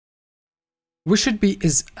We should be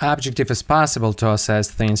as objective as possible to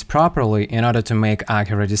assess things properly in order to make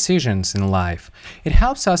accurate decisions in life. It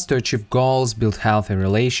helps us to achieve goals, build healthy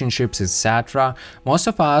relationships, etc. Most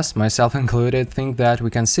of us, myself included, think that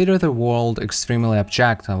we consider the world extremely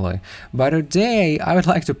objectively. But today, I would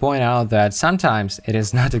like to point out that sometimes it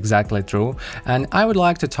is not exactly true, and I would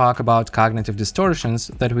like to talk about cognitive distortions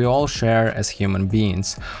that we all share as human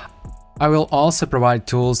beings. I will also provide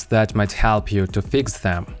tools that might help you to fix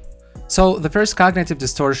them. So the first cognitive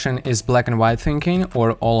distortion is black and white thinking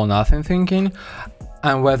or all or nothing thinking.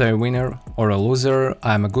 I'm whether a winner or a loser,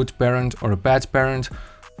 I'm a good parent or a bad parent.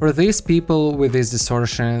 For these people with this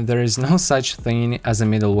distortion, there is no such thing as a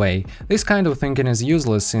middle way. This kind of thinking is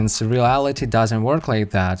useless since reality doesn't work like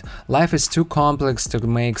that. Life is too complex to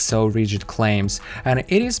make so rigid claims, and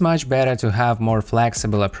it is much better to have more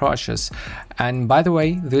flexible approaches. And by the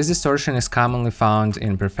way, this distortion is commonly found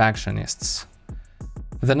in perfectionists.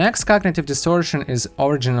 The next cognitive distortion is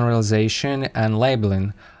overgeneralization and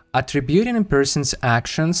labeling, attributing a person's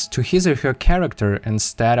actions to his or her character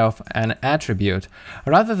instead of an attribute.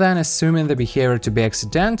 Rather than assuming the behavior to be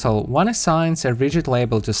accidental, one assigns a rigid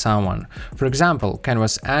label to someone. For example, Ken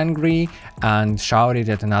was angry and shouted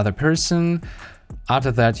at another person.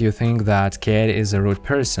 After that, you think that Kate is a rude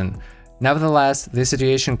person. Nevertheless, this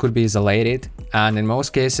situation could be isolated, and in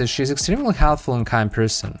most cases, she's extremely helpful and kind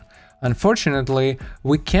person. Unfortunately,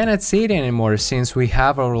 we cannot see it anymore since we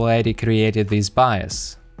have already created this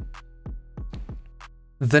bias.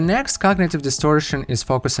 The next cognitive distortion is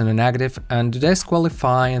focused on the negative and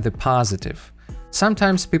disqualifying the positive.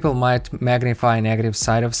 Sometimes people might magnify negative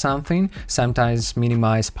side of something, sometimes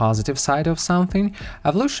minimize positive side of something.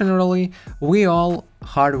 Evolutionarily, we all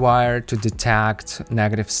hardwired to detect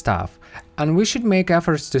negative stuff, and we should make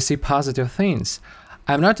efforts to see positive things.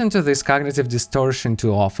 I'm not into this cognitive distortion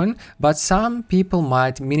too often, but some people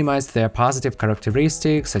might minimize their positive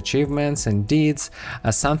characteristics, achievements, and deeds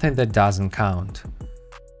as something that doesn't count.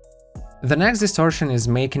 The next distortion is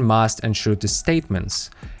making must and should statements.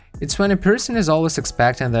 It's when a person is always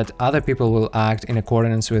expecting that other people will act in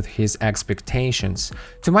accordance with his expectations.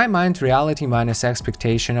 To my mind, reality minus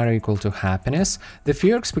expectation are equal to happiness. The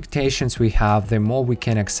fewer expectations we have, the more we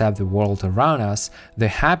can accept the world around us, the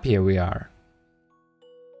happier we are.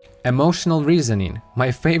 Emotional reasoning,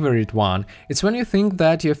 my favorite one. It's when you think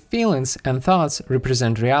that your feelings and thoughts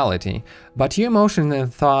represent reality, but your emotions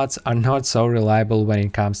and thoughts are not so reliable when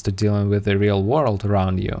it comes to dealing with the real world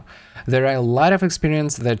around you. There are a lot of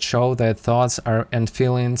experiences that show that thoughts and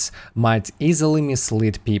feelings might easily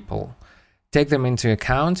mislead people. Take them into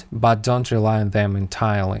account, but don't rely on them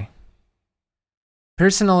entirely.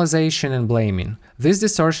 Personalization and blaming. This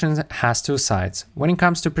distortion has two sides. When it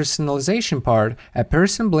comes to personalization part, a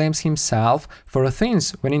person blames himself for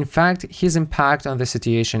things when in fact his impact on the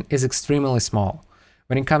situation is extremely small.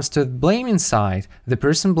 When it comes to the blaming side, the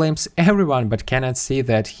person blames everyone but cannot see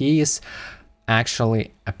that he is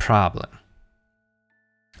actually a problem.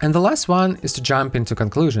 And the last one is to jump into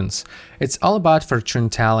conclusions. It's all about fortune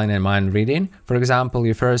telling and mind reading. For example,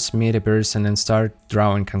 you first meet a person and start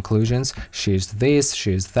drawing conclusions. She's this,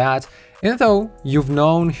 she's that. Even though you've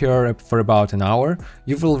known her for about an hour,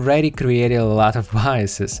 you've already created a lot of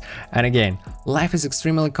biases. And again, life is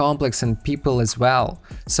extremely complex and people as well.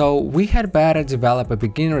 So we had better develop a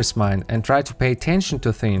beginner's mind and try to pay attention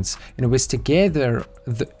to things, investigate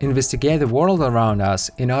the world around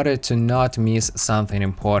us in order to not miss something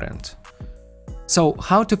important. So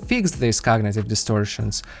how to fix these cognitive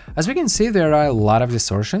distortions? As we can see, there are a lot of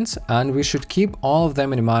distortions, and we should keep all of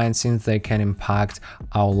them in mind since they can impact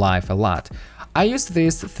our life a lot. I used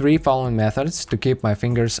these three following methods to keep my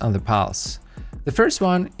fingers on the pulse. The first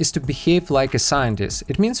one is to behave like a scientist.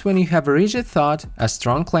 It means when you have a rigid thought, a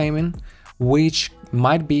strong claiming, which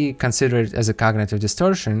might be considered as a cognitive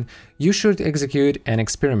distortion, you should execute an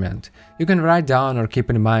experiment. You can write down or keep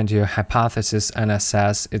in mind your hypothesis and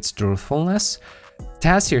assess its truthfulness.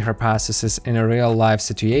 Test your hypothesis in a real-life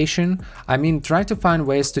situation. I mean, try to find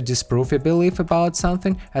ways to disprove your belief about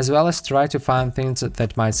something, as well as try to find things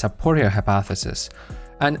that might support your hypothesis.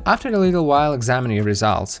 And after a little while, examine your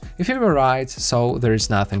results. If you were right, so there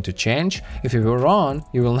is nothing to change. If you were wrong,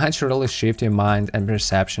 you will naturally shift your mind and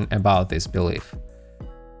perception about this belief.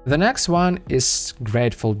 The next one is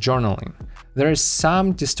grateful journaling. There are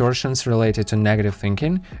some distortions related to negative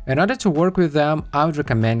thinking. In order to work with them, I would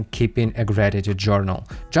recommend keeping a gratitude journal.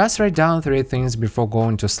 Just write down 3 things before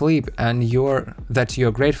going to sleep and that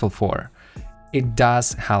you're grateful for. It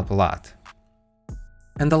does help a lot.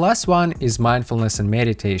 And the last one is mindfulness and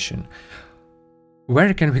meditation.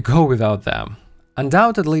 Where can we go without them?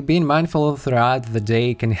 Undoubtedly, being mindful throughout the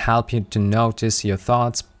day can help you to notice your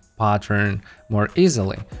thoughts, pattern more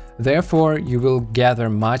easily. Therefore, you will gather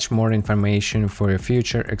much more information for your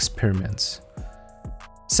future experiments.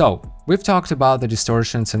 So, we've talked about the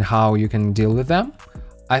distortions and how you can deal with them.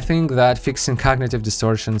 I think that fixing cognitive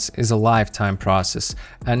distortions is a lifetime process,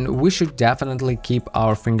 and we should definitely keep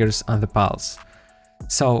our fingers on the pulse.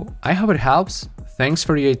 So, I hope it helps. Thanks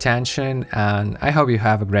for your attention, and I hope you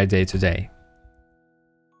have a great day today.